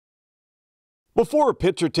Before a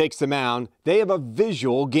pitcher takes the mound, they have a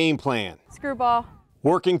visual game plan. Screwball.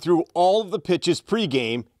 Working through all of the pitches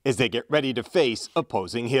pregame as they get ready to face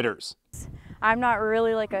opposing hitters. I'm not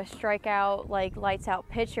really like a strikeout, like lights out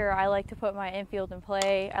pitcher. I like to put my infield in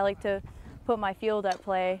play. I like to put my field at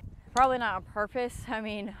play. Probably not on purpose. I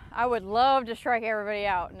mean, I would love to strike everybody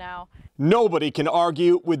out now. Nobody can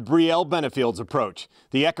argue with Brielle Benefield's approach.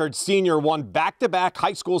 The Eckerd senior won back-to-back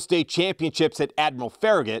high school state championships at Admiral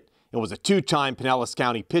Farragut and was a two-time Pinellas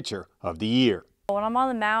County Pitcher of the Year. When I'm on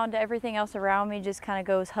the mound, everything else around me just kind of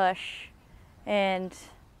goes hush, and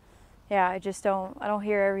yeah, I don't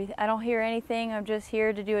hear anything. I'm just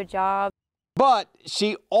here to do a job. But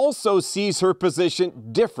she also sees her position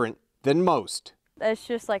different than most. It's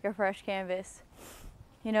just like a fresh canvas.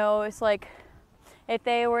 You know, it's like if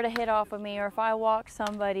they were to hit off of me, or if I walk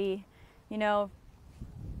somebody, you know,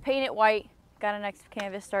 paint it white, got a next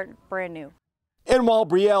canvas, start brand new. And while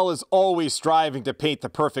Brielle is always striving to paint the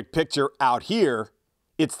perfect picture out here,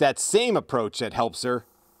 it's that same approach that helps her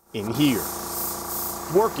in here,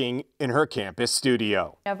 working in her campus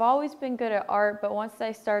studio. I've always been good at art, but once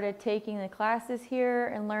I started taking the classes here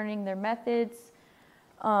and learning their methods,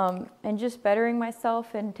 and just bettering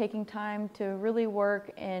myself and taking time to really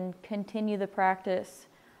work and continue the practice,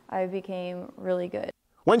 I became really good.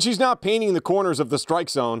 When she's not painting the corners of the strike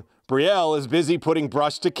zone, Brielle is busy putting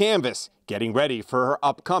brush to canvas, getting ready for her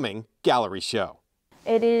upcoming gallery show.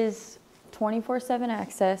 It is 24/7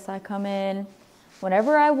 access. I come in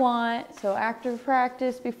whenever I want, so after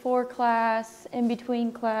practice, before class, in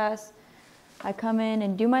between class, I come in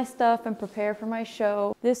and do my stuff and prepare for my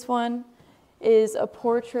show. This one is a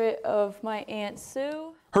portrait of my Aunt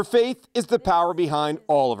Sue. Her faith is the power behind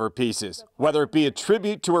all of her pieces, whether it be a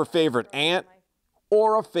tribute to her favorite aunt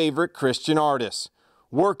or a favorite Christian artist.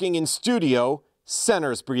 Working in studio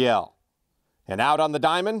centers Brielle. And out on the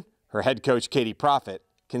diamond, her head coach, Katie Proffitt,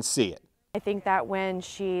 can see it. I think that when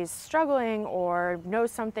she's struggling or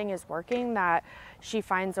knows something is working, that she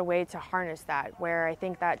finds a way to harness that, where I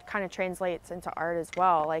think that kind of translates into art as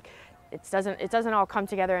well. Like it doesn't all come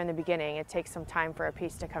together in the beginning. It takes some time for a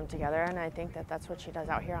piece to come together, and I think that that's what she does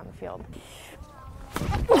out here on the field.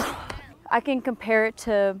 I can compare it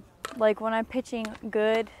to like when I'm pitching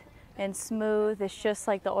good and smooth, it's just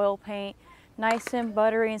like the oil paint. Nice and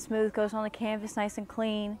buttery and smooth, goes on the canvas nice and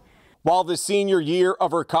clean. While the senior year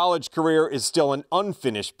of her college career is still an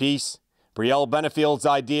unfinished piece, Brielle Benefield's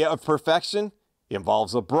idea of perfection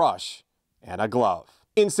involves a brush and a glove.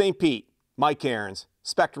 In St. Pete, Mike Cairns,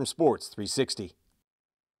 Spectrum Sports 360.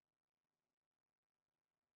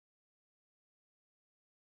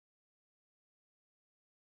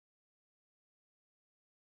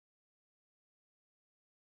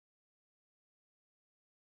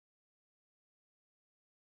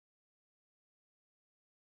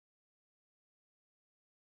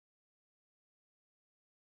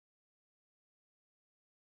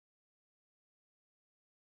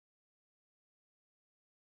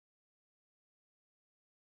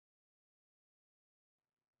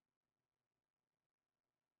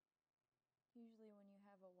 Usually when you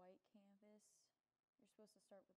have a white canvas, you're supposed to start with